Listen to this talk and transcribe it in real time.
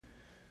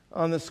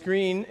On the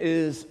screen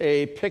is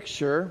a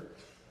picture,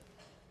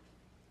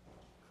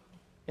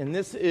 and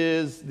this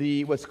is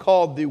what's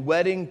called the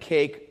wedding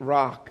cake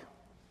rock.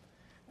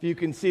 If you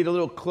can see it a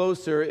little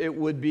closer,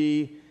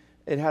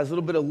 it has a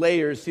little bit of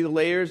layers. See the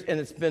layers? And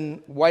it's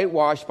been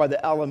whitewashed by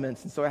the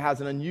elements, and so it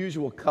has an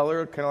unusual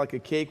color, kind of like a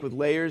cake with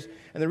layers.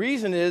 And the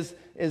reason is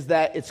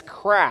that it's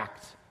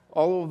cracked.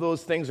 All of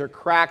those things are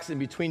cracks in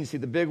between. You see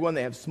the big one,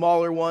 they have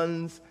smaller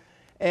ones.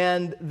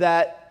 And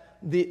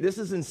this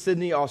is in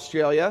Sydney,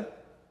 Australia.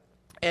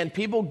 And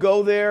people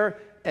go there,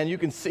 and you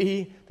can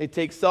see they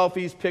take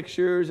selfies,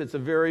 pictures. It's a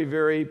very,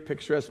 very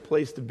picturesque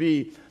place to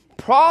be.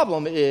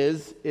 Problem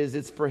is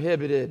it's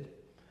prohibited.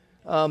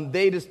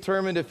 They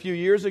determined a few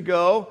years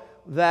ago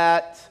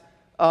that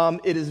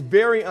it is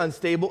very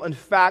unstable. In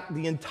fact,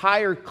 the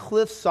entire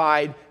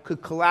cliffside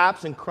could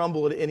collapse and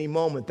crumble at any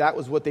moment. That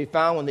was what they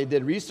found when they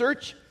did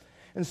research.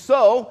 And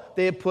so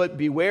they have put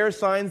beware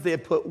signs. They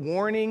have put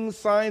warning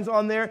signs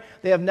on there.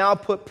 They have now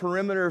put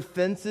perimeter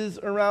fences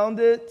around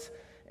it.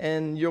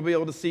 And you'll be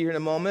able to see here in a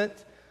moment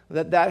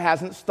that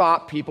hasn't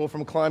stopped people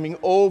from climbing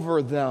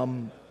over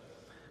them.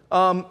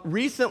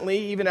 Recently,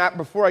 even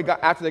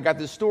after they got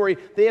this story,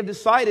 they have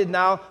decided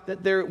now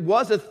that there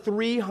was a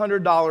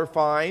 $300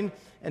 fine,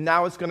 and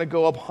now it's going to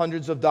go up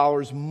hundreds of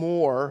dollars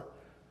more.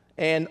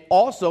 And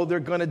also, they're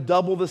going to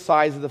double the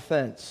size of the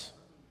fence.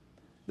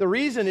 The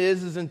reason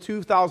is in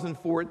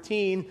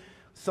 2014,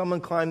 someone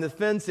climbed the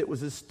fence. It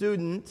was a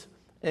student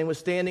and was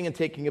standing and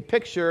taking a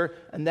picture,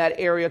 and that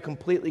area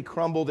completely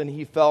crumbled, and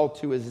he fell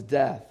to his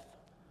death.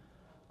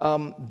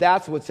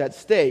 That's what's at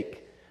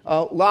stake.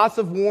 Lots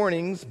of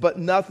warnings, but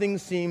nothing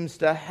seems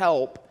to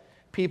help.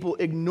 People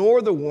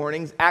ignore the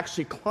warnings,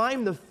 actually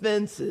climb the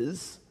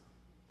fences,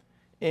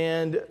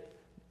 and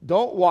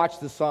don't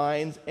watch the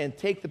signs, and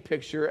take the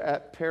picture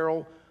at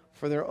peril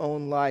for their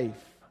own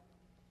life.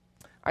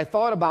 I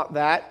thought about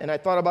that, and I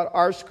thought about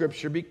our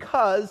scripture,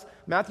 because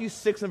Matthew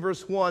 6 and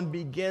verse 1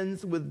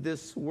 begins with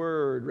this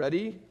word.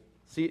 Ready?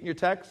 See it in your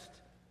text?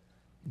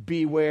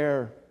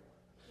 Beware.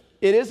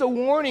 It is a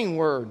warning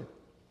word.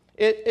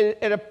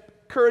 It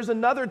occurs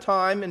another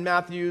time in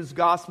Matthew's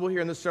gospel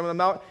here in the Sermon on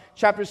the Mount,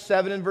 chapter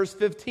 7 and verse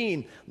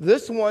 15.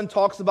 This one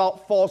talks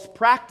about false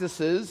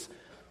practices.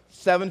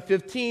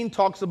 7:15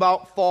 talks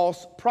about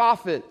false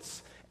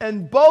prophets.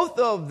 And both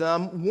of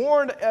them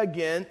warn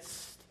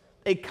against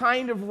a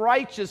kind of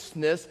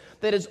righteousness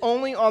that is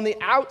only on the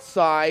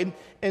outside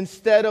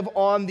instead of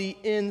on the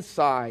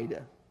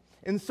inside.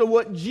 And so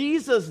what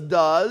Jesus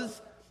does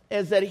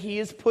is that he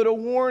has put a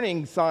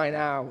warning sign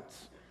out.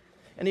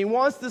 And he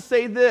wants to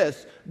say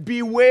this: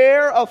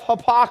 beware of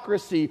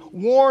hypocrisy.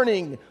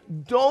 Warning,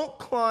 don't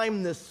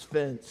climb this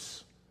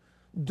fence.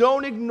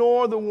 Don't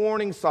ignore the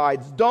warning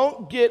signs.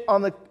 Don't get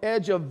on the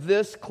edge of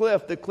this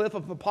cliff, the cliff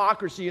of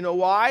hypocrisy. You know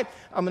why?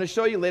 I'm going to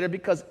show you later,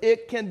 because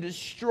it can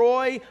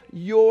destroy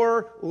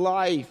your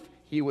life,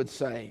 he would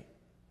say.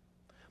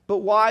 But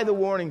why the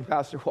warning,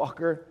 Pastor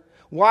Walker?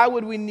 Why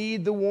would we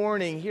need the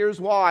warning? Here's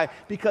why.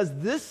 Because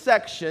this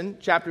section,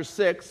 chapter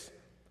 6,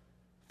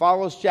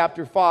 follows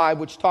chapter 5,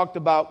 which talked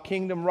about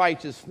kingdom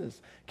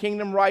righteousness.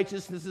 Kingdom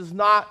righteousness is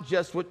not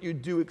just what you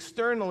do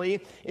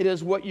externally, it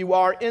is what you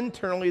are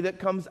internally that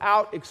comes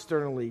out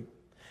externally.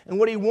 And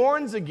what he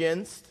warns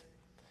against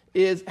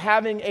is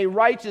having a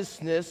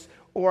righteousness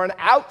or an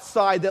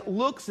outside that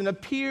looks and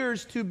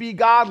appears to be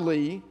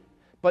godly,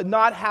 but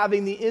not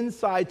having the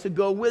inside to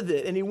go with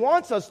it. And he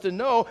wants us to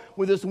know,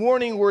 with this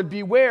warning word,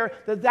 beware,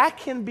 that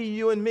can be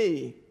you and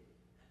me.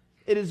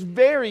 It is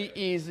very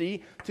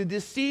easy to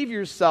deceive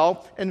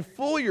yourself and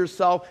fool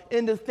yourself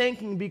into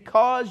thinking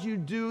because you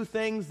do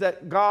things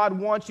that God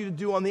wants you to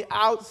do on the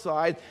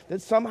outside,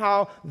 that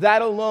somehow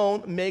that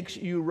alone makes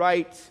you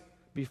right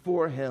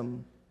before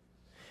him.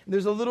 And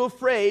there's a little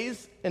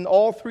phrase in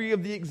all three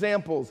of the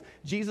examples.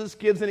 Jesus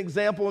gives an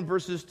example in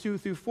verses 2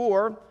 through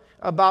 4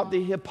 about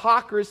the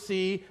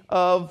hypocrisy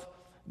of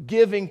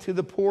giving to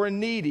the poor and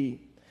needy.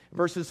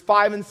 Verses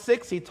 5 and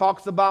 6, he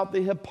talks about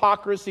the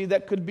hypocrisy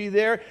that could be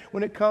there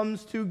when it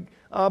comes to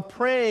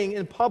praying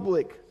in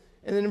public.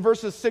 And then in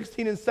verses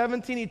 16 and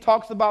 17, he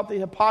talks about the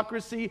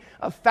hypocrisy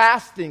of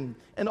fasting.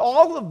 And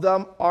all of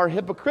them are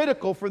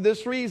hypocritical for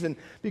this reason,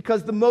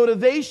 because the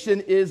motivation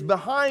is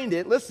behind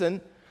it,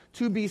 listen,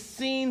 to be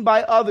seen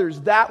by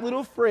others. That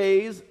little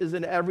phrase is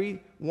in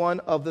every one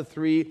of the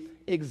three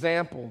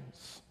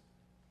examples.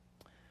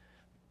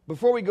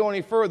 Before we go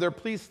any further,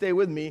 please stay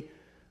with me.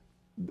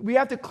 We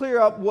have to clear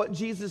up what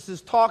Jesus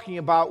is talking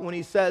about when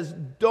he says,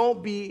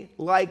 don't be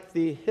like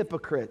the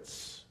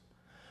hypocrites.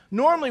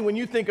 Normally, when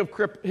you think of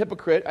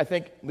hypocrite, I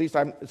think, at least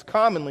it's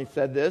commonly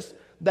said this,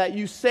 that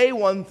you say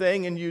one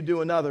thing and you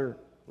do another.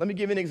 Let me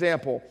give you an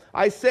example.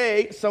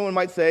 Someone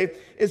might say,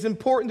 it's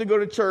important to go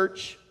to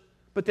church,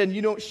 but then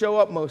you don't show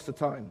up most of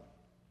the time.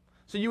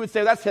 So you would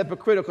say, that's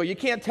hypocritical. You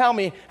can't tell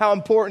me how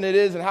important it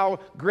is and how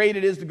great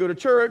it is to go to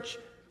church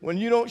when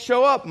you don't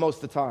show up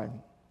most of the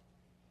time.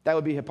 That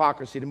would be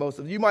hypocrisy to most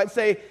of you. You might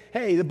say,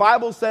 hey, the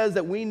Bible says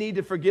that we need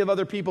to forgive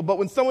other people, but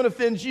when someone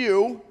offends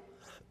you,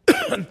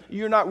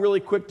 you're not really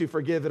quick to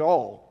forgive at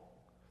all.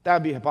 That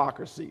would be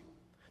hypocrisy.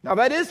 Now,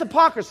 that is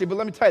hypocrisy, but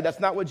let me tell you, that's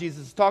not what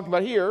Jesus is talking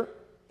about here.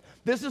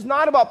 This is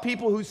not about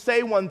people who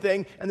say one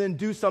thing and then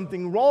do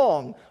something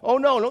wrong. Oh,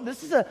 no,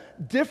 this is a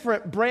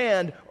different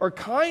brand or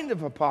kind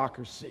of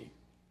hypocrisy.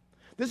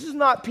 This is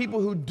not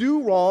people who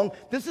do wrong.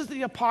 This is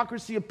the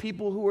hypocrisy of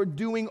people who are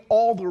doing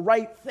all the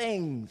right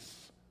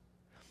things.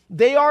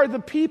 They are the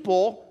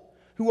people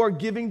who are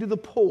giving to the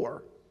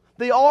poor.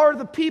 They are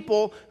the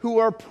people who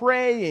are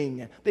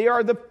praying. They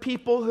are the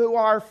people who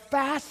are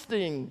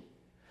fasting.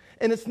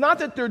 And it's not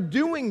that they're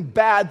doing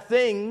bad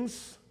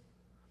things.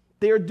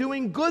 They are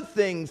doing good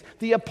things.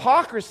 The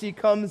hypocrisy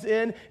comes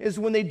in is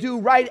when they do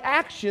right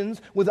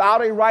actions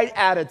without a right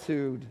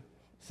attitude.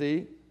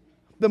 See?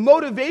 The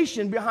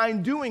motivation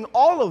behind doing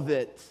all of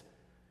it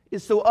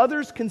is so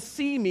others can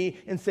see me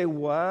and say,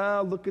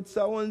 wow, look at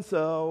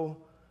so-and-so.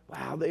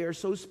 Wow, they are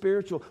so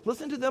spiritual.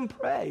 Listen to them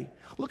pray.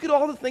 Look at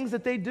all the things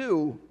that they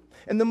do.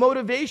 And the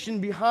motivation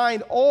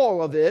behind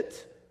all of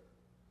it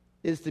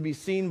is to be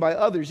seen by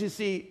others. You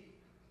see,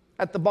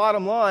 at the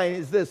bottom line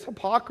is this: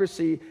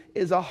 hypocrisy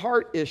is a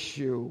heart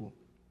issue.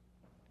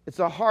 It's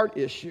a heart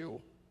issue.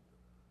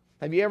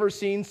 Have you ever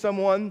seen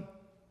someone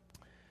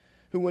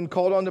who, when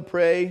called on to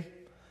pray,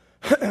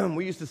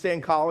 we used to say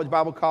in college,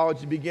 Bible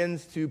college,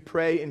 begins to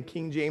pray in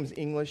King James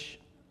English?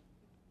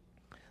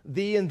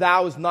 Thee and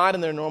thou is not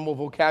in their normal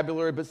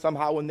vocabulary, but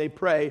somehow when they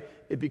pray,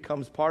 it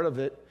becomes part of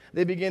it.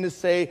 They begin to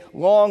say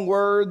long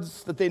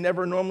words that they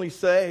never normally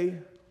say.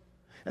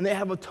 And they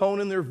have a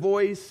tone in their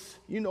voice.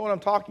 You know what I'm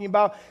talking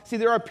about? See,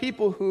 there are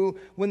people who,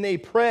 when they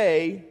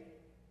pray,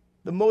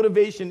 the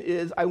motivation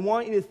is, I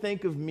want you to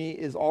think of me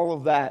as all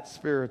of that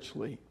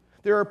spiritually.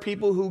 There are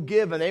people who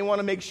give, and they want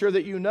to make sure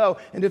that you know.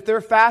 And if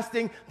they're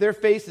fasting, their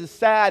face is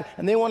sad,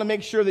 and they want to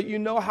make sure that you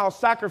know how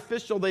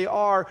sacrificial they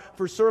are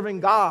for serving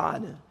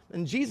God.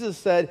 And Jesus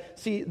said,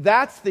 see,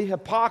 that's the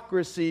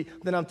hypocrisy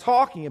that I'm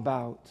talking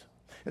about.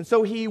 And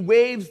so he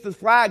waves the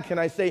flag, can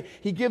I say.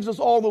 He gives us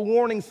all the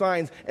warning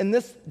signs. And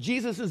this,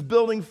 Jesus is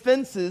building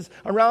fences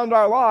around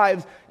our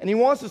lives, and he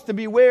wants us to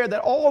beware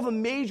that all the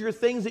major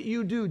things that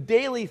you do,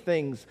 daily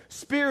things,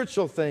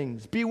 spiritual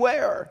things,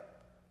 beware.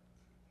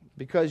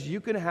 Because you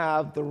can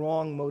have the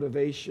wrong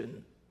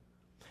motivation.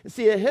 You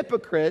see, a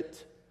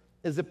hypocrite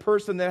is a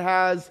person that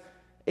has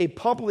a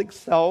public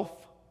self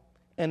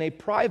and a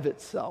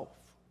private self.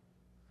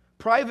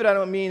 Private, I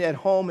don't mean at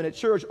home and at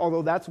church,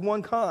 although that's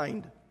one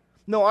kind.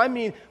 No, I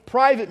mean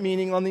private,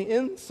 meaning on the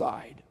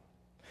inside.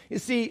 You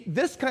see,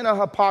 this kind of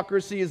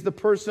hypocrisy is the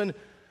person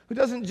who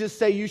doesn't just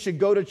say you should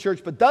go to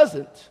church but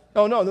doesn't.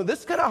 No.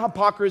 This kind of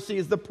hypocrisy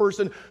is the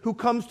person who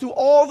comes to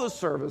all the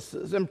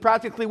services and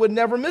practically would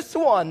never miss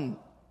one.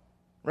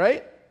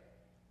 Right?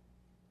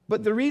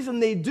 But the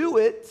reason they do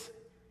it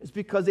is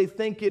because they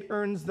think it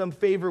earns them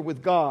favor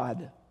with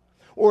God,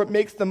 or it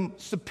makes them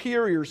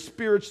superior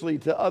spiritually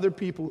to other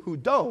people who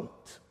don't.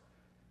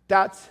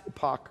 That's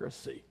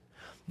hypocrisy.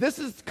 This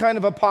is kind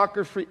of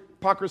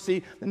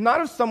hypocrisy,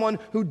 not of someone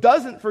who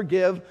doesn't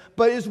forgive,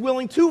 but is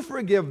willing to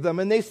forgive them.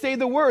 And they say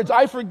the words,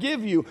 I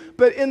forgive you,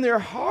 but in their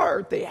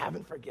heart they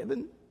haven't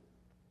forgiven.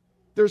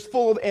 They're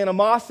full of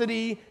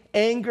animosity,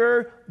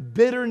 anger,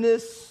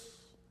 bitterness.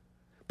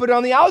 But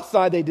on the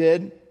outside they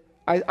did.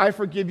 I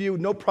forgive you,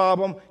 no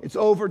problem. It's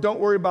over, don't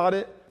worry about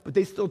it. But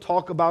they still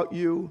talk about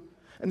you.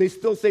 And they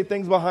still say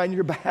things behind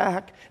your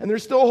back. And they're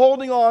still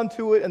holding on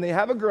to it. And they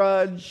have a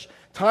grudge.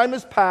 Time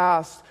has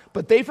passed.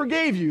 But they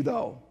forgave you,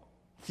 though.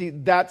 See,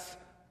 that's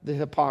the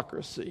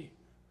hypocrisy.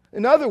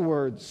 In other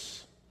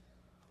words,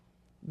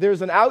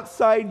 there's an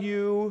outside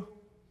you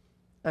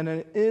and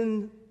an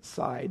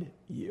inside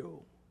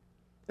you.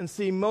 And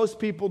see, most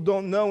people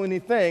don't know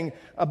anything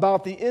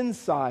about the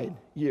inside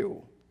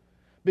you,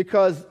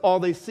 because all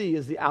they see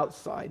is the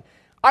outside.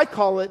 I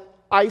call it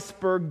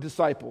iceberg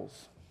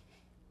disciples.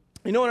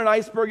 You know what an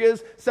iceberg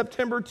is?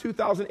 September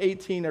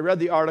 2018, I read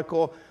the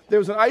article. There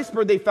was an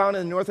iceberg they found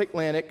in the North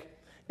Atlantic,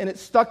 and it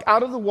stuck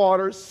out of the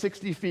water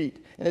 60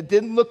 feet. And it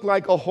didn't look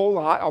like a whole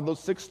lot, although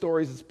 6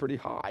 stories is pretty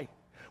high.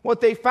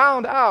 What they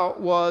found out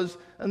was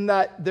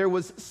that there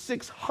was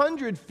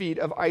 600 feet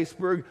of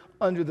iceberg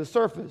under the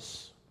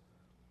surface,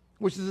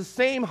 which is the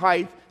same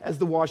height as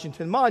the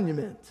Washington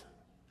Monument.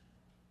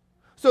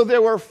 So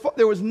there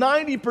was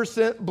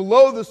 90%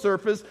 below the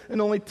surface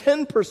and only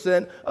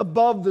 10%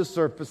 above the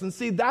surface. And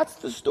see, that's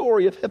the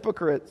story of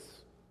hypocrites.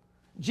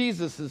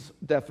 Jesus'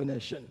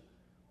 definition.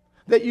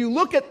 That you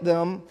look at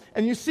them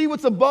and you see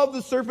what's above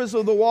the surface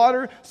of the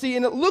water. See,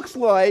 and it looks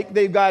like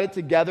they've got it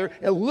together.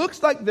 It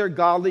looks like they're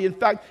godly. In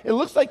fact, it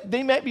looks like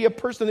they might be a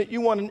person that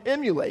you want to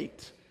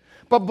emulate.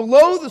 But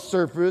below the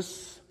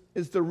surface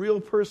is the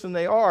real person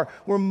they are,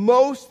 where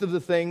most of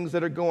the things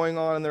that are going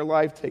on in their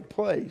life take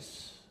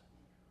place.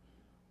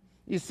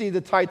 You see,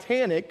 the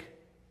Titanic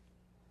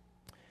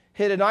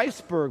hit an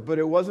iceberg, but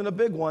it wasn't a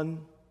big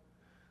one.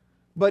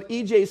 But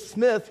E.J.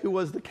 Smith, who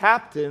was the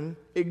captain,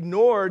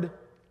 ignored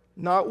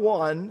not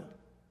 1,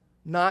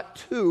 not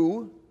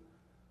 2,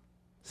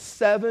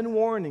 7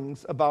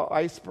 warnings about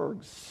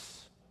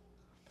icebergs.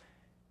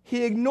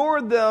 He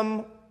ignored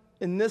them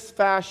in this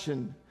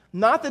fashion.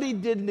 Not that he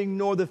didn't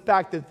ignore the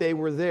fact that they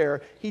were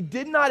there. He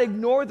did not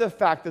ignore the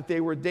fact that they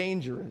were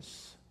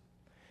dangerous.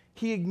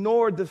 He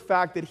ignored the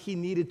fact that he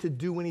needed to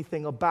do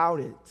anything about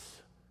it.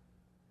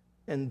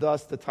 And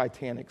thus the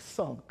Titanic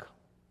sunk.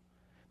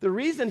 The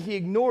reason he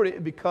ignored it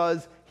is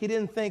because he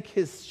didn't think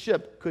his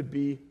ship could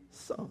be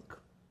sunk.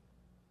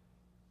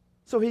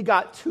 So he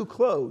got too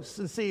close.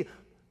 And see,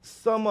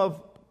 some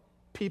of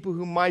people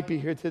who might be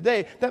here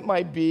today, that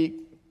might be,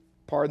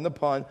 pardon the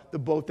pun, the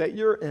boat that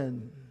you're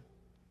in.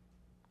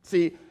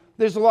 See,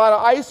 there's a lot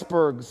of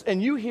icebergs,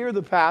 and you hear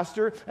the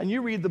pastor, and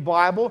you read the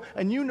Bible,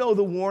 and you know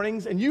the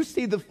warnings, and you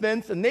see the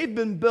fence, and they've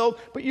been built,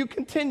 but you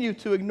continue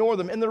to ignore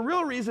them. And the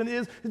real reason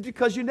is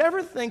because you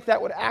never think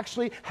that would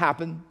actually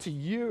happen to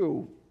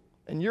you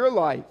in your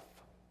life.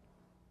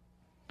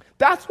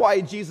 That's why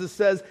Jesus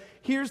says,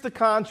 here's the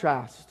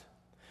contrast.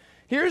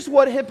 Here's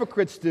what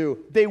hypocrites do.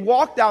 They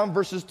walk down,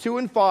 verses 2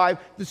 and 5,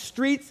 the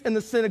streets and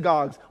the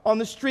synagogues, on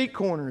the street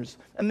corners,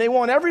 and they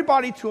want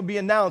everybody to be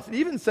announced. It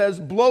even says,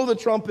 blow the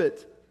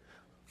trumpet.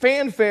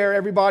 Fanfare,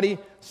 everybody.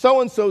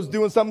 So-and-so's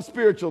doing something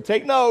spiritual.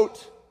 Take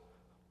note.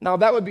 Now,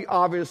 that would be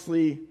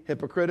obviously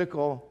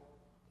hypocritical.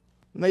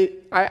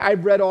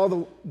 I've read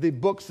all the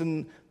books,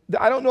 and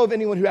I don't know of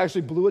anyone who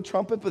actually blew a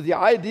trumpet, but the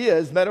idea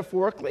is,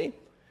 metaphorically,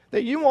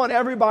 that you want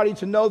everybody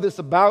to know this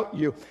about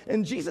you.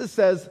 And Jesus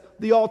says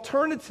the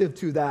alternative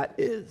to that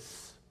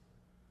is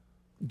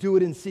do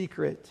it in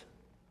secret.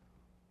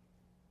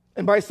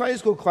 In my Sunday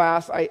school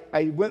class, I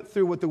went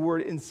through what the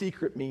word in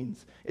secret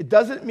means. It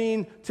doesn't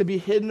mean to be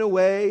hidden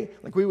away,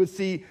 like we would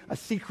see a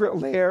secret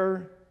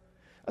lair,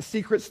 a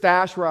secret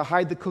stash where I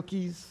hide the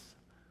cookies.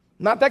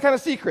 Not that kind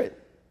of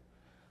secret.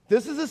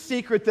 This is a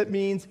secret that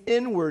means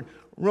inward.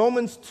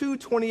 Romans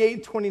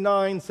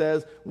 2:28-29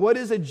 says, what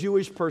is a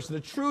Jewish person, a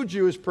true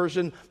Jewish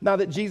person, now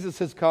that Jesus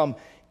has come?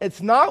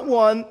 It's not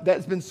one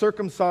that's been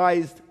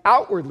circumcised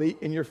outwardly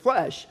in your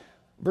flesh.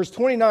 Verse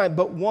 29,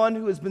 but one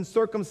who has been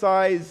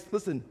circumcised,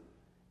 listen,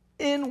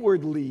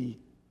 inwardly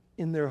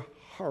in their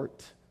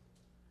heart.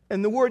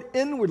 And the word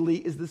inwardly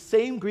is the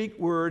same Greek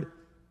word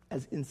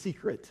as in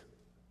secret.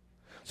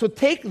 So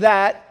take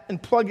that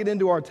and plug it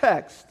into our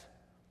text.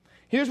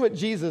 Here's what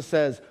Jesus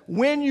says.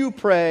 When you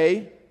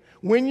pray,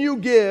 when you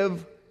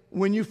give,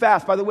 when you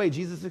fast. By the way,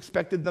 Jesus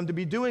expected them to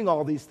be doing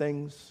all these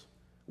things.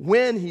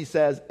 When, he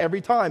says,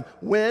 every time.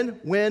 When.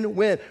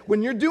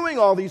 When you're doing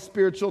all these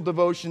spiritual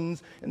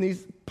devotions and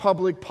these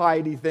public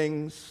piety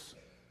things,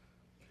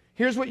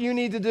 here's what you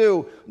need to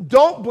do.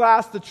 Don't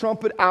blast the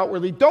trumpet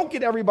outwardly. Don't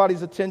get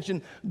everybody's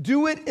attention.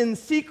 Do it in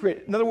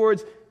secret. In other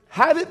words,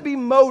 have it be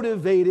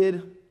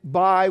motivated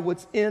by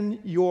what's in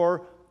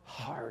your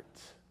heart.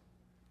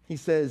 He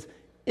says,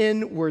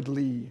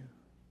 inwardly.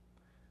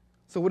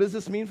 So what does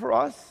this mean for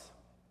us?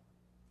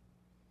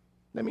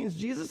 That means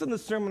Jesus in the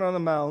Sermon on the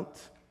Mount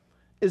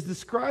is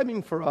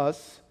describing for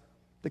us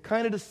the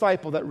kind of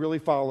disciple that really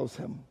follows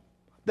him,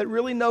 that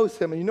really knows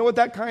him. And you know what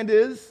that kind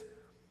is?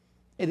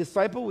 A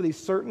disciple with a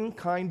certain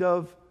kind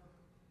of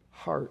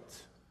heart.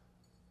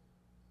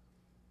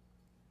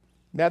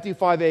 Matthew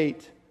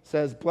 5:8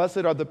 says,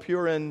 blessed are the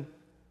pure in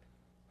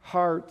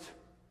heart,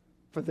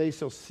 for they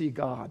shall see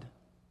God.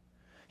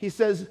 He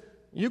says,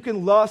 you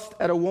can lust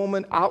at a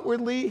woman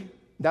outwardly,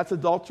 that's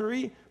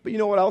adultery, but you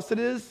know what else it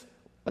is?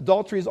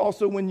 Adultery is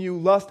also when you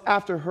lust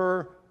after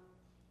her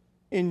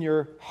in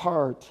your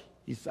heart,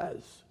 he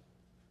says.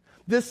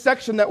 This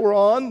section that we're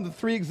on, the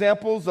 3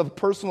 examples of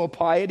personal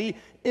piety,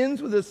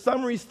 ends with a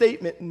summary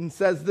statement and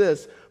says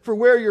this, for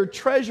where your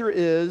treasure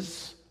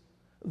is,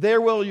 there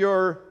will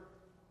your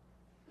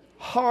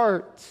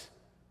heart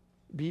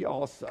be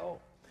also.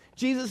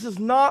 Jesus is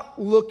not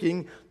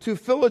looking to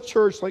fill a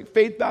church like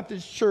Faith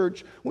Baptist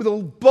Church with a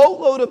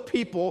boatload of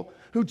people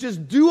who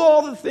just do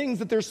all the things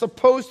that they're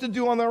supposed to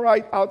do on the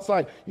right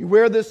outside. You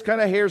wear this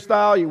kind of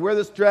hairstyle, you wear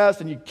this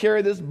dress, and you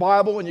carry this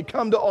Bible, and you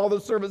come to all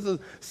the services,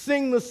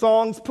 sing the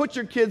songs, put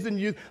your kids in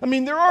youth. I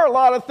mean, there are a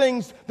lot of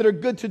things that are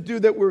good to do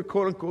that we're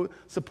quote-unquote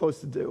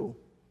supposed to do.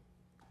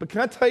 But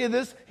can I tell you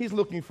this? He's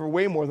looking for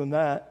way more than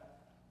that.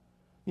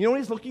 You know what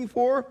he's looking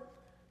for?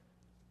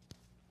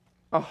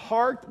 A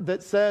heart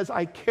that says,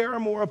 I care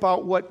more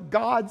about what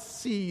God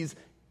sees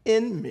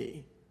in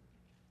me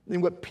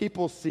than what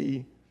people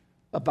see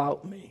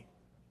about me.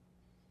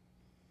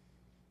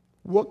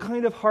 What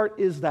kind of heart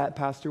is that,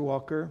 Pastor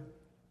Walker?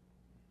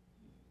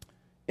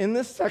 In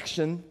this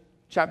section,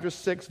 chapter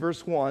 6,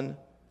 verse 1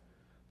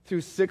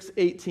 through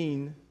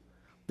 6:18,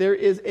 there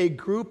is a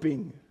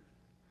grouping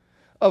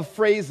of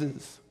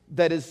phrases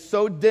that is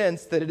so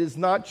dense that it is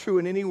not true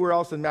in anywhere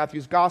else in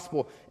Matthew's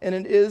gospel. And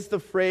it is the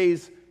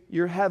phrase,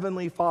 your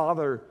heavenly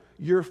Father,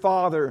 your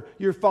Father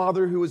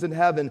who is in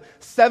heaven.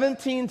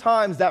 17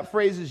 times that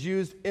phrase is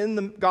used in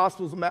the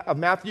Gospels of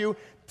Matthew.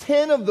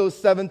 10 of those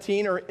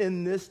 17 are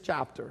in this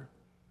chapter,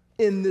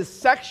 in this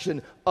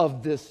section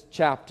of this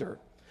chapter.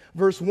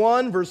 Verse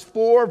 1, verse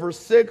 4, verse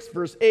 6,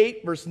 verse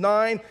 8, verse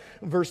 9,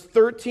 verse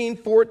 13,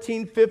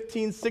 14,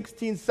 15,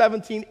 16,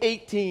 17,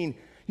 18.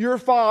 Your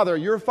Father,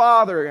 your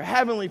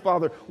Heavenly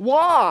Father.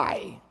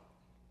 Why?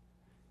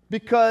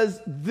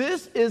 Because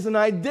this is an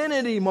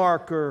identity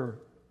marker.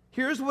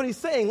 Here's what he's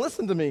saying.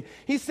 Listen to me.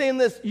 He's saying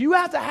this. You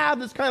have to have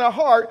this kind of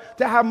heart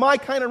to have my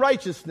kind of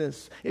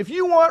righteousness. If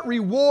you want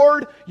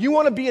reward, you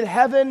want to be in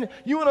heaven,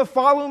 you want to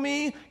follow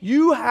me,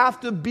 you have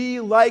to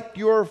be like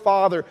your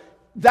Father.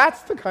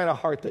 That's the kind of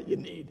heart that you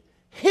need.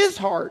 His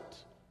heart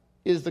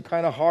is the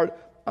kind of heart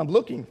I'm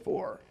looking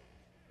for.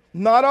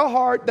 Not a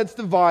heart that's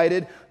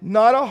divided,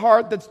 not a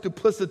heart that's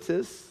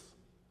duplicitous.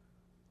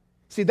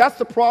 See, that's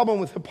the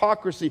problem with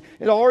hypocrisy.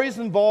 It always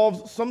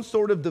involves some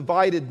sort of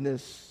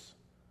dividedness.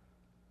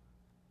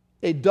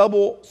 A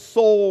double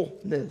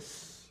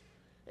soulness,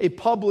 a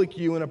public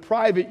you and a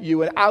private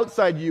you, an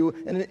outside you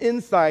and an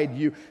inside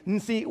you. And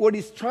see, what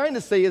he's trying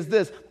to say is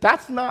this: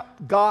 that's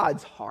not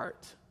God's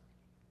heart.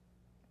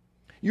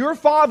 Your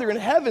Father in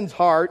heaven's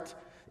heart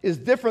is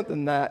different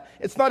than that.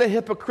 It's not a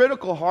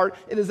hypocritical heart,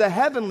 it is a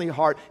heavenly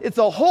heart. It's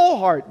a whole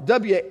heart,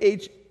 W-H-O-L-E.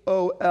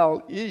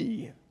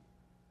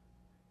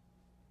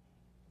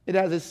 It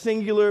has a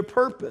singular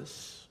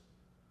purpose,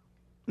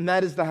 and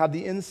that is to have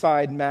the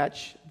inside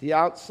match the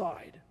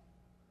outside.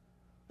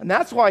 And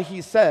that's why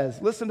he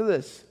says, listen to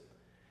this,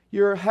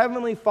 your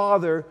heavenly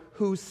Father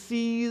who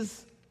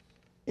sees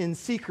in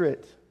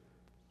secret.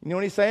 You know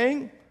what he's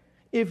saying?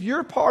 If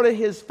you're part of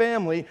his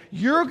family,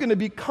 you're going to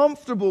be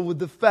comfortable with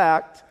the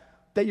fact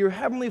that your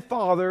heavenly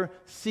Father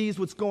sees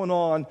what's going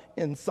on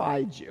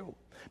inside you.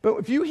 But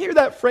if you hear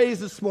that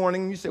phrase this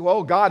morning, you say,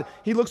 well, God,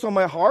 he looks on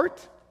my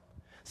heart.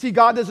 See,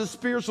 God does a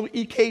spiritual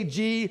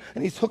EKG,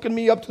 and he's hooking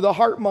me up to the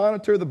heart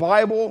monitor, the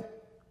Bible.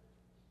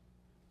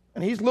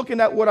 And he's looking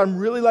at what I'm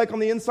really like on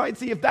the inside.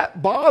 See, if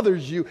that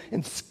bothers you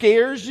and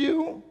scares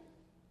you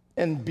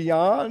and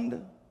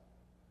beyond,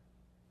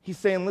 he's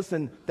saying,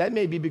 listen, that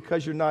may be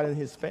because you're not in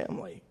his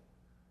family.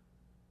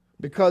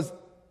 Because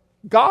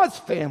God's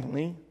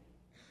family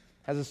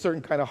has a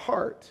certain kind of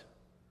heart,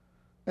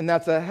 and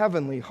that's a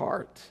heavenly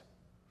heart.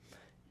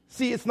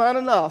 See, it's not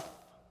enough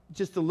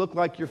just to look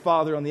like your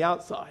Father on the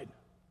outside.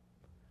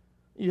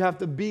 You have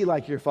to be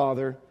like your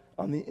Father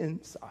on the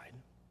inside.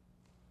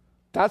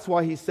 That's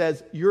why he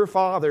says, your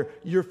Father.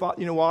 You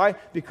know why?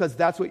 Because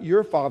that's what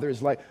your Father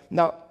is like.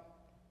 Now,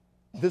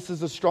 this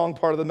is a strong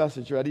part of the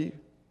message. Ready?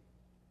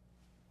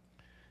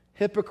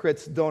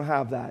 Hypocrites don't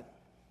have that.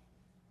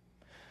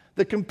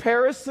 The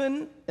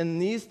comparison in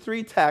these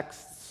three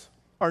texts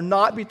are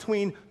not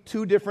between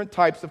two different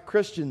types of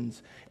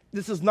Christians.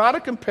 This is not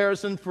a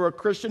comparison for a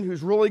Christian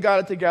who's really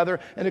got it together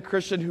and a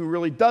Christian who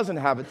really doesn't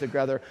have it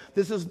together.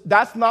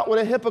 That's not what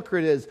a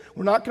hypocrite is.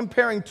 We're not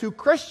comparing two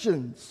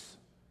Christians.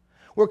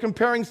 We're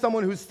comparing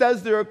someone who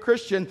says they're a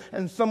Christian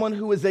and someone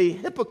who is a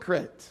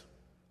hypocrite.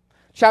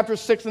 Chapter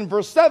 6 and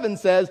verse 7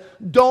 says,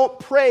 don't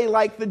pray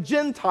like the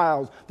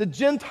Gentiles. The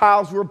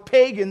Gentiles were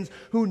pagans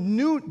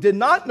who did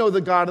not know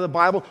the God of the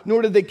Bible,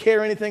 nor did they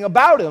care anything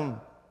about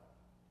him.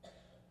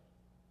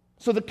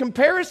 So the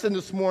comparison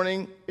this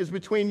morning is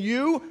between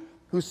you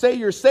who say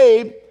you're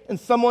saved and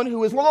someone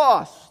who is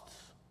lost,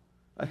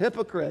 a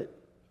hypocrite.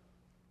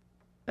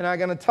 And I'm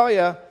going to tell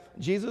you,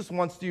 Jesus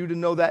wants you to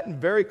know that in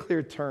very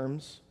clear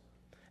terms.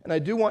 And I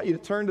do want you to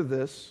turn to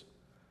this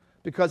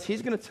because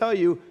he's going to tell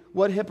you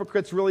what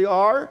hypocrites really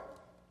are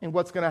and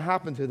what's going to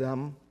happen to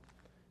them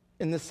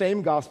in the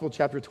same gospel,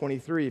 chapter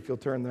 23, if you'll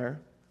turn there.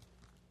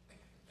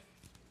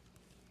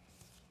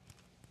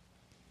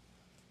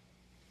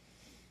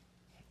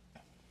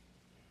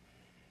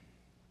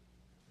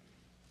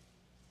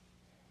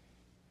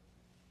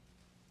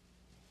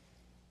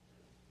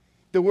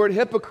 The word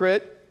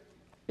hypocrite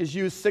is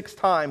used 6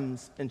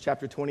 times in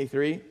chapter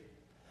 23.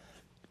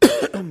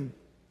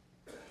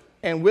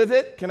 And with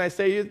it, can I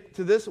say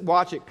to this?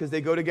 Watch it, because they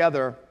go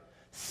together.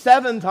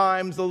 7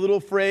 times the little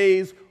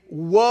phrase,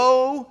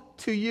 woe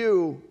to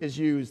you, is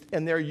used,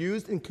 and they're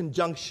used in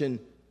conjunction.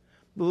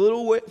 The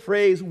little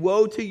phrase,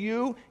 woe to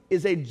you,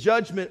 is a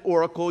judgment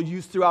oracle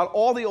used throughout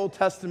all the Old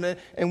Testament,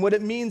 and what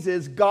it means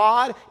is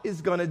God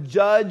is going to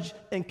judge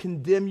and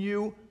condemn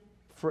you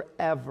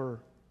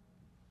forever.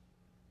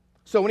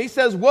 So when he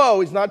says woe,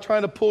 he's not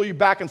trying to pull you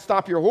back and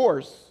stop your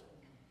horse.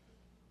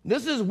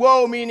 This is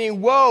woe,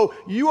 meaning, woe,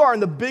 you are in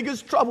the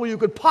biggest trouble you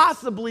could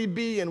possibly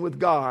be in with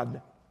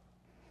God.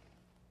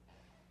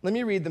 Let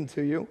me read them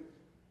to you.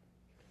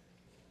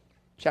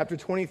 Chapter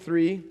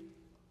 23,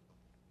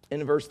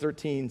 in verse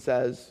 13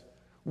 says,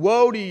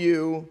 woe to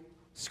you,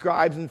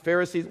 scribes and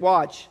Pharisees,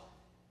 watch,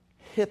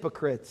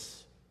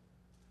 hypocrites.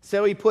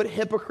 So he put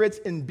hypocrites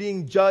in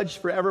being judged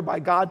forever by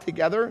God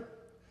together.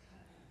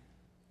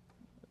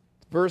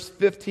 Verse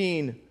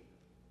 15,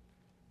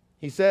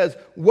 he says,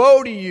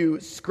 woe to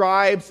you,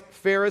 scribes,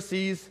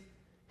 Pharisees,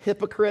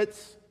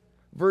 hypocrites.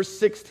 Verse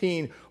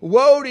 16,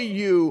 woe to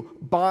you,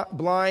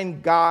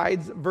 blind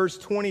guides. Verse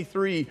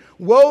 23,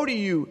 woe to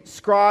you,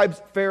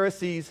 scribes,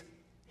 Pharisees,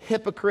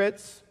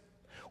 hypocrites.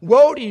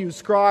 Woe to you,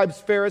 scribes,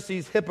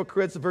 Pharisees,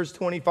 hypocrites. Verse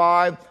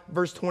 25,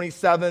 verse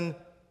 27,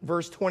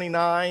 verse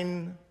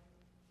 29.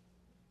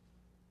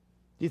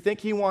 Do you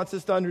think he wants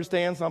us to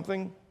understand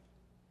something?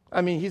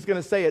 I mean, he's going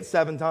to say it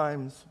 7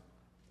 times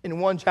in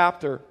one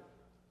chapter.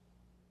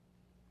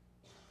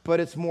 But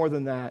it's more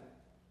than that.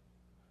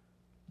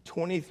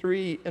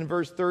 23 and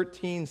verse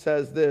 13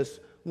 says this,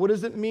 What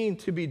does it mean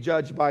to be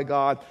judged by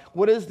God?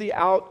 What is the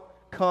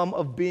outcome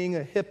of being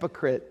a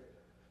hypocrite?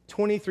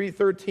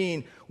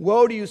 23:13,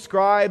 woe to you,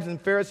 scribes and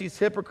Pharisees,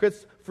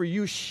 hypocrites, for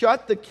you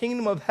shut the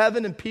kingdom of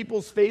heaven in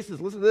people's faces.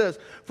 Listen to this.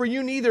 For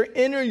you neither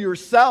enter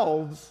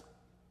yourselves.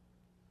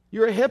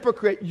 You're a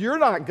hypocrite. You're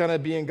not going to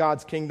be in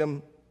God's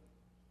kingdom.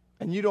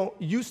 And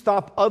you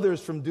stop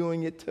others from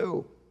doing it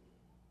too,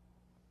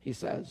 he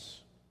says.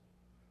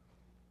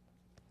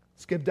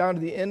 Skip down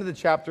to the end of the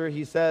chapter.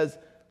 He says,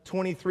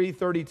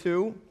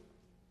 23:32.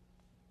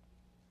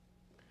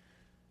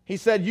 He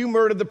said, you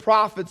murdered the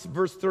prophets,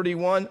 verse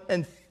 31,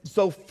 and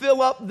so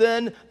fill up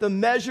then the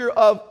measure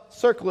of,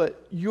 circle it,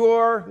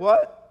 your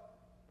what?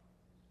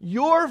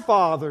 Your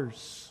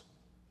fathers.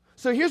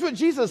 So here's what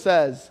Jesus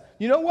says.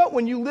 You know what?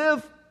 When you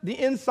live the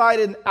inside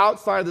and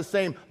outside are the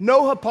same,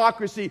 no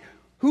hypocrisy.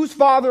 Whose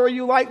father are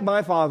you like?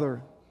 My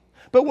father.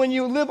 But when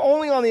you live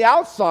only on the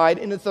outside,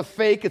 and it's a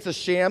fake, it's a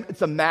sham,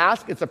 it's a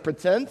mask, it's a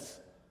pretense,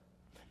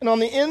 and on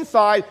the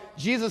inside,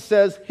 Jesus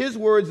says, his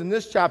words in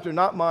this chapter,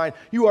 not mine,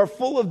 you are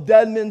full of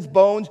dead men's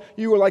bones.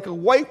 You are like a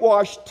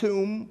whitewashed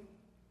tomb.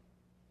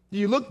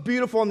 You look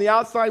beautiful on the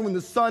outside when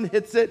the sun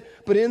hits it,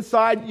 but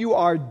inside you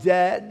are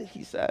dead,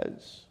 he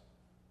says.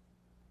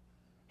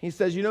 He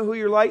says, you know who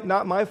you're like?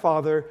 Not my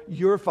father,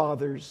 your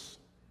fathers.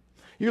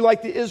 You're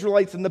like the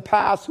Israelites in the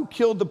past who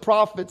killed the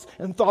prophets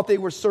and thought they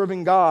were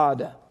serving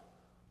God,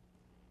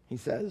 he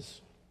says.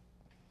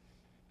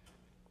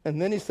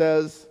 And then he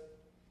says,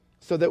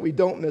 so that we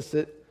don't miss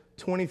it,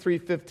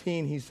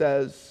 23:15, he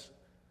says,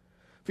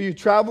 for you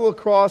travel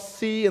across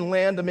sea and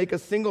land to make a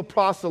single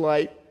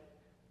proselyte,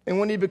 and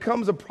when he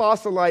becomes a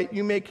proselyte,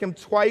 you make him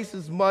twice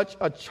as much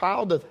a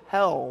child of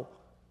hell,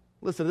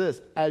 listen to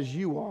this, as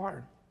you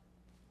are.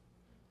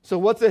 So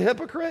what's a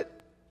hypocrite?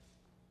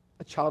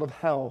 A child of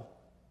hell.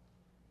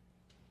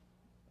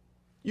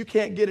 You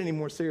can't get any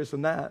more serious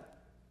than that.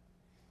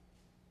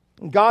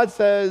 And God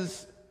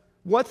says,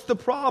 what's the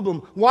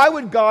problem? Why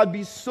would God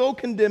be so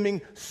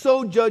condemning,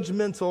 so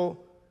judgmental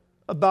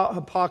about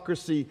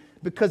hypocrisy?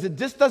 Because it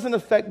just doesn't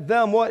affect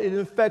them. What? It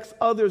affects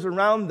others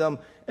around them.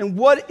 And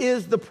what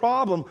is the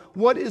problem?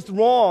 What is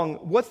wrong?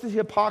 What's the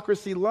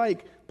hypocrisy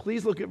like?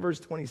 Please look at verse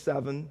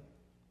 27.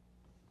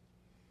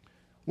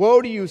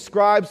 Woe to you,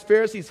 scribes,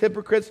 Pharisees,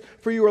 hypocrites,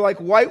 for you are like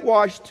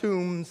whitewashed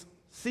tombs.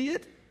 See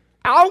it?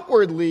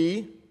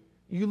 Outwardly,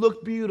 you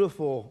look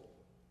beautiful.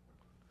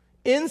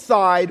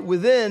 Inside,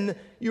 within,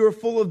 you are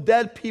full of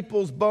dead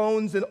people's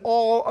bones and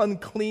all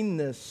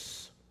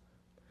uncleanness.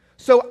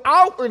 So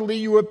outwardly,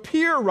 you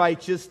appear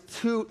righteous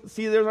to,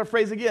 see, there's our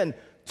phrase again,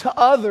 to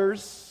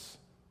others.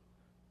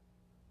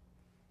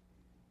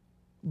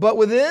 But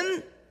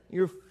within,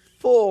 you're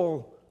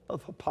full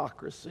of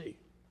hypocrisy.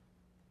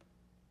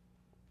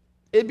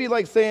 It'd be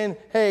like saying,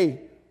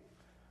 hey,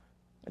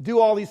 I do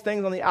all these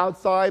things on the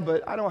outside,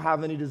 but I don't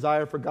have any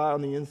desire for God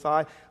on the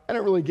inside. I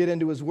don't really get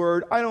into his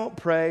word. I don't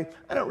pray.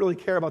 I don't really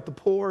care about the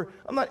poor.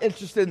 I'm not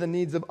interested in the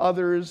needs of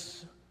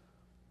others.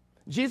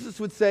 Jesus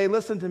would say,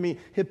 listen to me,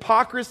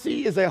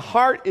 hypocrisy is a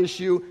heart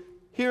issue.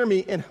 Hear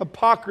me, and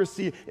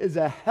hypocrisy is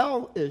a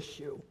hell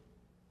issue.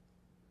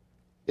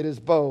 It is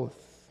both.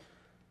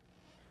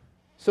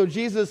 So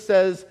Jesus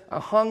says, I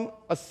hung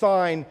a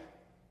sign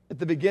at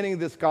the beginning of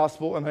this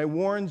gospel, and I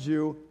warned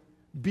you,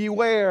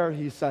 beware,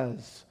 he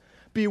says.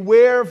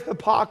 Beware of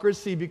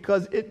hypocrisy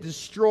because it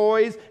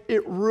destroys,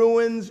 it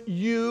ruins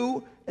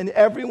you and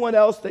everyone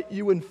else that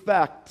you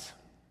infect.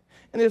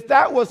 And if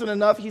that wasn't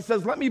enough, he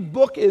says, let me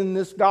book in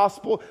this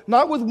gospel,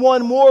 not with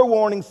one more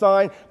warning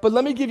sign, but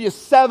let me give you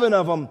 7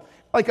 of them,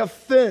 like a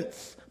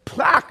fence,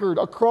 placard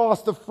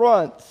across the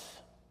front.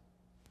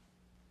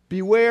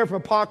 Beware of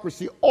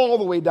hypocrisy all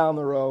the way down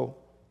the row.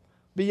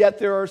 But yet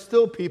there are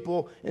still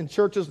people in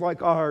churches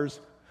like ours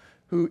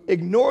who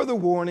ignore the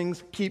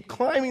warnings, keep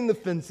climbing the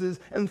fences,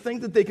 and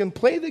think that they can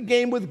play the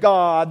game with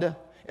God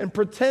and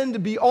pretend to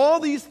be all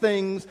these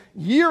things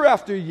year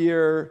after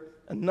year,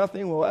 and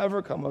nothing will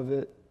ever come of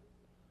it.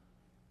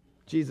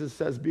 Jesus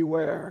says,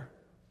 beware.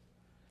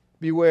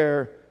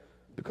 Beware,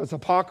 because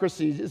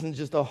hypocrisy isn't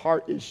just a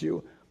heart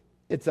issue,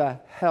 it's a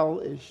hell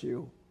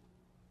issue.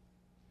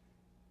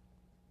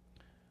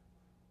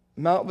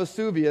 Mount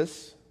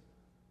Vesuvius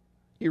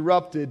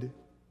erupted,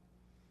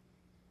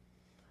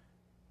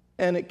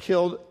 and it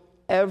killed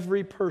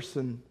every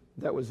person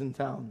that was in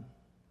town.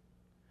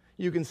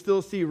 You can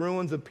still see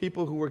ruins of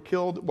people who were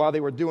killed while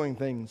they were doing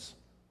things,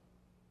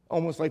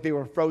 almost like they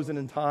were frozen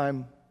in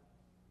time.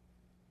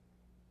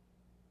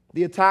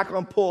 The attack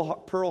on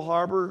Pearl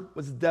Harbor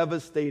was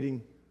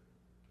devastating.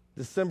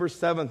 December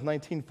 7th,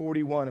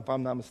 1941, if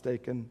I'm not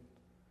mistaken.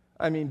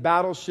 I mean,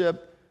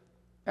 battleship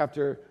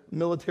after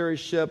military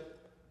ship,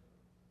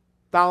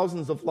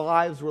 thousands of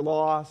lives were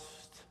lost.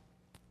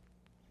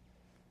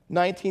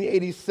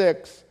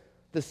 1986,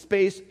 the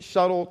Space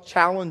Shuttle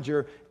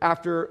Challenger,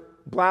 after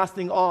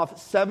blasting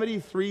off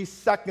 73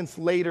 seconds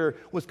later,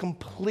 was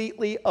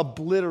completely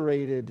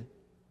obliterated.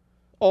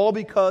 All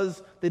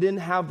because they didn't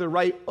have the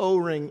right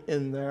O-ring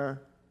in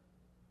there.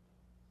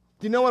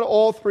 Do you know what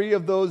all 3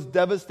 of those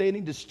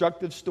devastating,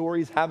 destructive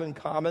stories have in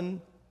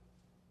common?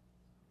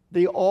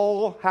 They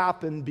all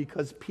happened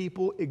because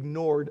people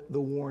ignored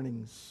the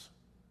warnings.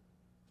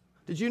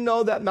 Did you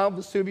know that Mount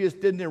Vesuvius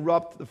didn't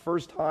erupt the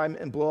first time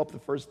and blow up the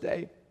first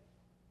day?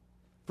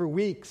 For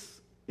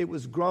weeks, it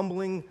was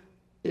grumbling,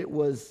 it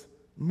was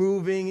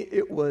moving,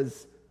 it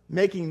was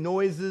making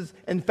noises.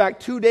 In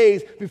fact, 2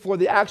 days before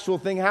the actual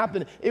thing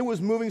happened, it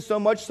was moving so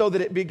much so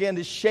that it began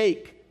to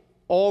shake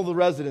all the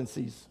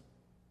residencies.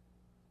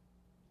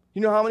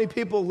 You know how many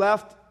people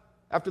left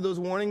after those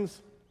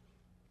warnings?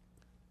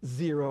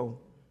 0.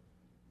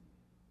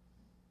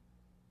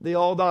 They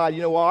all died.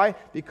 You know why?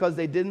 Because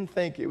they didn't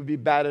think it would be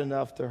bad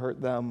enough to hurt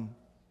them.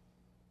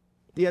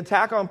 The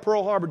attack on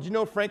Pearl Harbor. Do you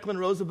know Franklin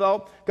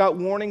Roosevelt got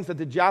warnings that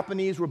the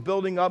Japanese were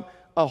building up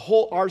a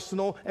whole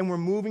arsenal and were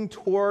moving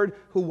toward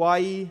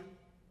Hawaii?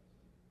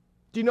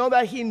 Do you know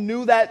that he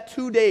knew that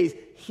 2 days?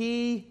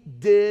 He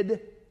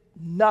did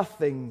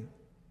nothing.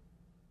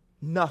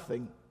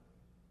 Nothing.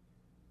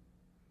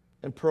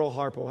 And Pearl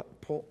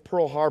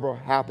Harbor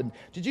happened.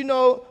 Did you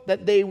know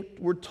that they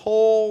were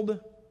told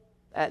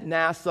at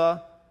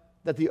NASA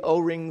that the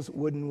O-rings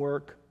wouldn't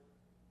work?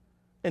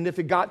 And if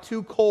it got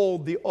too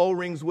cold, the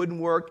O-rings wouldn't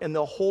work and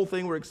the whole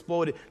thing would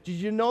explode. Did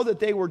you know that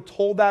they were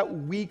told that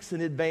weeks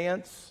in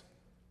advance?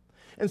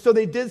 And so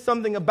they did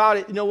something about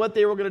it. You know what?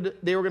 They were going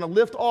to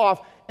lift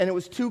off and it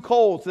was too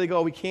cold. So they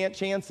go, we can't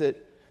chance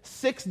it.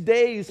 6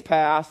 days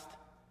passed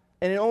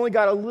and it only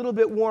got a little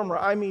bit warmer.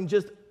 I mean,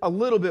 just a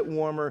little bit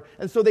warmer.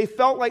 And so they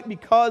felt like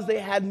because they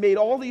had made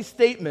all these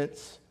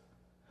statements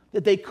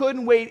that they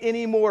couldn't wait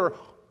any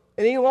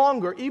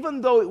longer,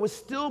 even though it was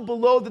still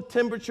below the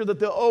temperature that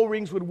the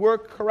O-rings would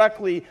work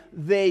correctly,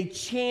 they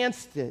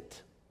chanced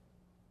it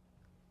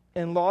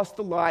and lost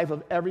the life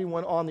of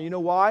everyone on there. You know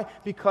why?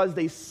 Because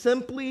they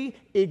simply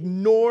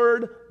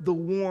ignored the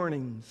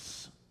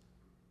warnings.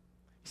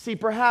 See,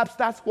 perhaps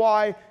that's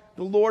why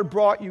the Lord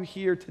brought you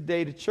here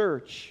today to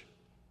church.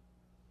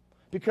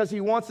 Because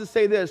he wants to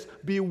say this: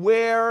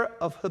 beware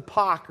of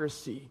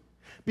hypocrisy.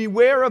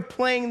 Beware of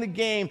playing the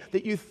game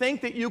that you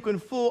think that you can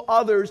fool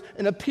others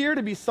and appear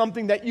to be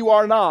something that you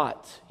are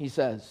not, he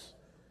says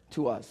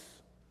to us.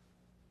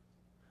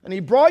 And he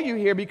brought you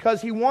here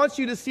because he wants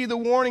you to see the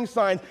warning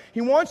signs.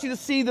 He wants you to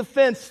see the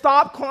fence.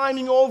 Stop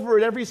climbing over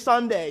it every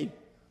Sunday.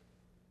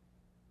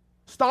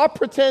 Stop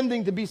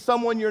pretending to be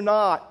someone you're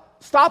not.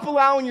 Stop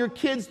allowing your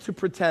kids to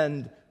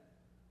pretend.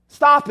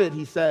 Stop it,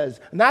 he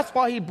says. And that's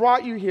why he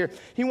brought you here.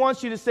 He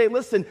wants you to say,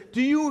 listen,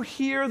 do you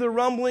hear the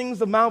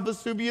rumblings of Mount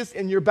Vesuvius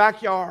in your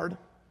backyard?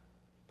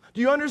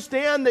 Do you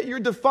understand that you're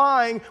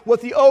defying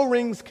what the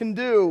O-rings can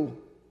do?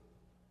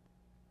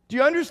 Do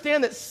you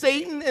understand that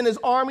Satan and his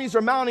armies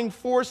are mounting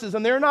forces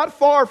and they're not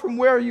far from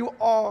where you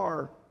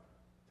are?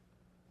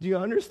 Do you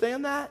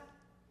understand that?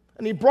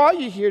 And he brought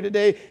you here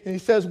today and he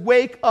says,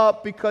 wake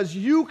up because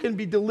you can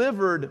be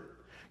delivered.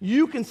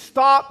 You can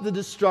stop the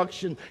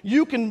destruction.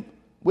 You can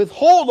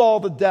withhold all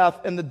the death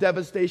and the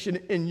devastation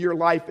in your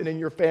life and in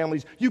your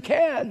families. You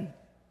can,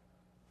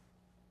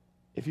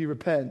 if you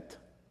repent.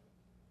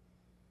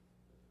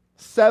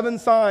 7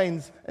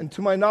 signs, and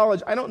to my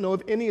knowledge, I don't know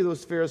if any of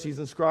those Pharisees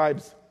and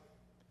scribes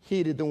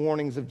heeded the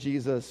warnings of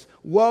Jesus.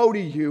 Woe to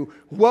you,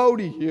 woe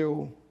to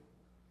you.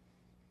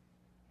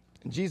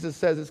 And Jesus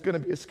says it's going to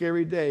be a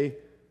scary day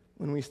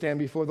when we stand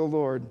before the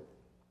Lord,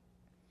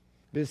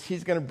 because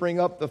he's going to bring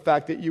up the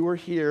fact that you were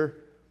here,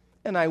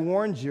 and I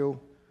warned you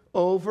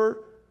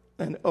over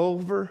and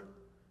over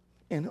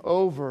and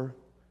over,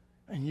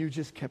 and you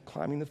just kept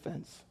climbing the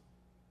fence.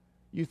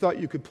 You thought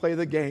you could play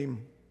the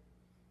game,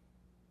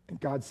 and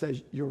God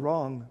says, you're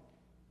wrong,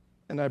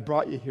 and I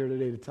brought you here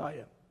today to tell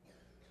you.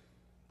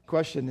 The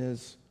question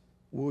is,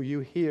 will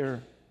you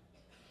hear?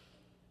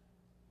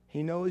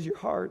 He knows your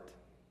heart.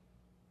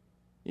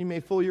 You may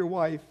fool your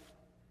wife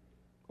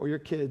or your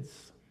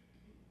kids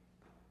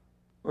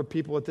or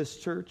people at this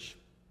church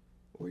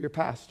or your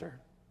pastor,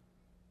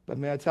 but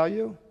may I tell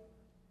you,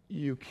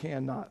 you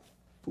cannot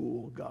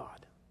fool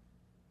God.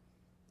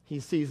 He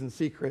sees in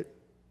secret.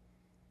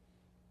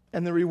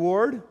 And the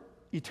reward,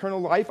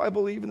 eternal life, I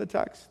believe in the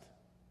text,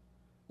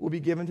 will be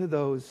given to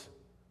those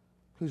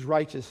whose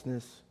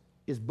righteousness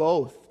is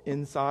both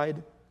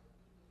inside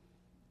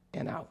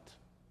and out.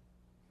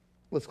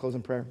 Let's close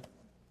in prayer.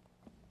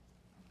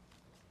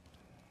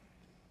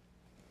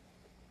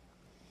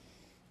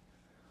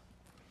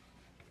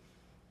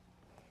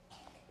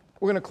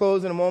 We're going to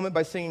close in a moment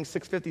by singing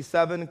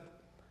 657.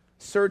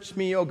 Search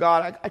me, oh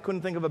God. I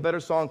couldn't think of a better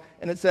song.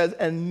 And it says,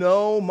 and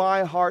know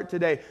my heart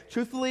today.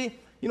 Truthfully,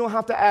 you don't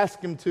have to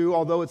ask him to,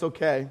 although it's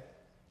okay,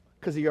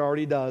 because he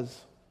already does.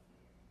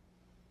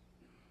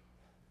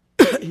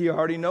 He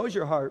already knows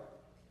your heart.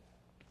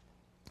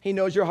 He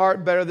knows your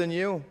heart better than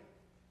you.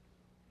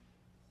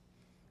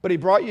 But he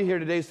brought you here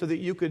today so that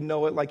you could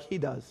know it like he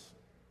does.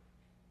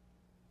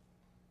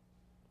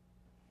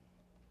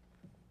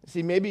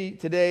 See, maybe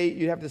today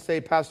you'd have to say,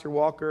 Pastor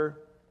Walker,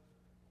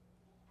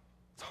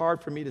 it's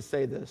hard for me to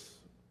say this,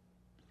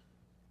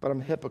 but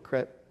I'm a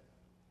hypocrite.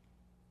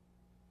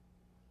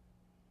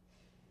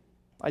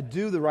 I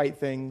do the right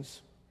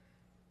things,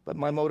 but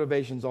my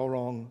motivation's all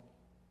wrong.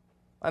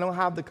 I don't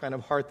have the kind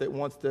of heart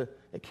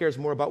that cares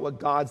more about what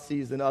God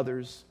sees than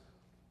others.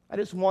 I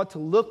just want to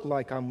look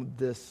like I'm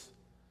this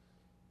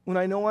when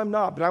I know I'm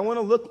not, but I want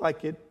to look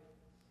like it.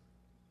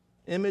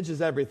 Image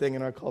is everything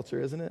in our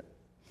culture, isn't it?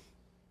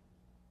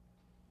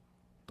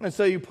 And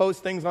so you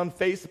post things on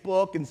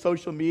Facebook and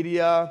social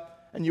media,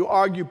 and you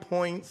argue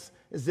points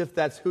as if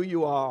that's who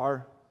you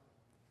are.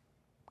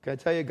 Can I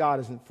tell you, God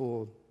isn't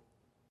fooled?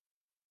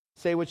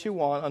 Say what you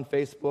want on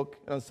Facebook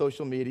and on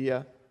social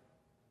media.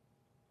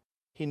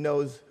 He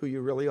knows who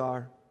you really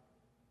are.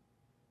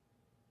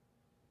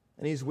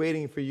 And He's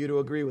waiting for you to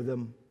agree with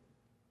Him.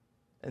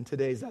 And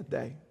today's that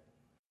day.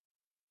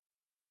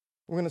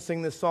 We're going to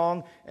sing this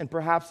song, and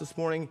perhaps this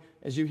morning,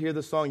 as you hear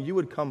the song, you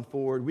would come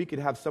forward. We could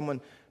have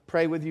someone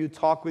pray with you,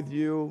 talk with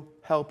you,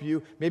 help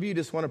you. Maybe you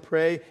just want to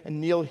pray and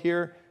kneel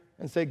here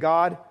and say,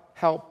 God,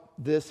 help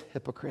this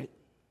hypocrite.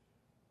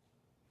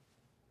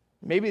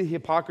 Maybe the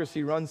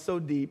hypocrisy runs so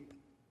deep,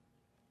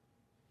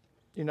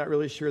 you're not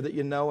really sure that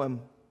you know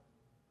Him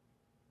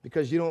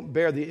because you don't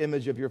bear the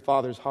image of your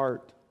Father's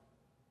heart.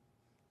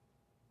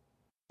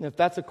 And if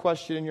that's a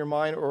question in your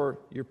mind, or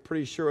you're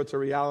pretty sure it's a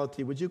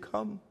reality, would you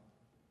come?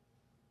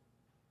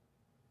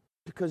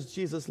 Because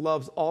Jesus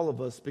loves all of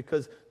us,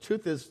 because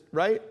truth is,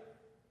 right?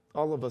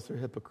 All of us are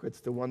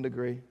hypocrites to one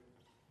degree.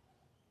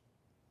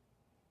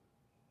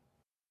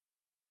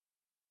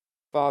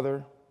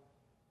 Father,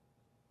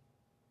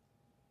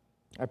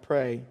 I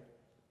pray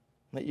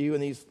that you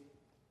in these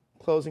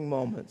closing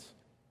moments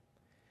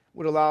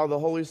would allow the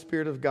Holy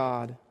Spirit of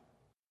God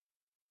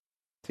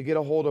to get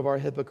a hold of our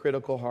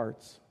hypocritical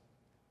hearts.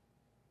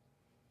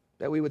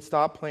 That we would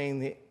stop playing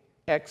the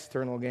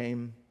external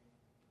game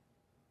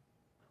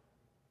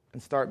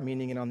and start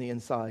meaning it on the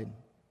inside.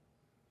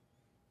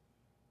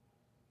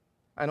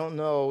 I don't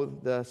know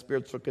the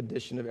spiritual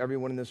condition of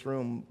everyone in this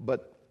room,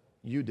 but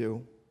you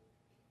do.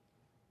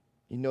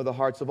 You know the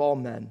hearts of all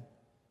men.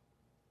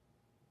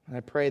 And I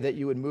pray that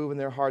you would move in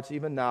their hearts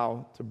even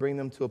now to bring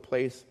them to a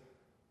place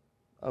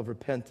of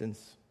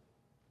repentance.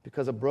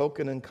 Because a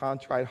broken and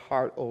contrite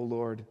heart, O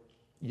Lord,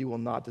 you will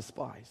not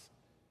despise.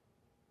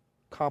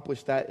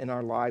 Accomplish that in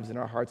our lives, in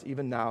our hearts,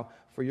 even now,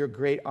 for your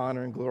great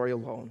honor and glory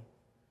alone.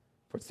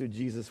 For it's through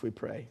Jesus we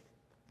pray.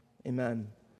 Amen.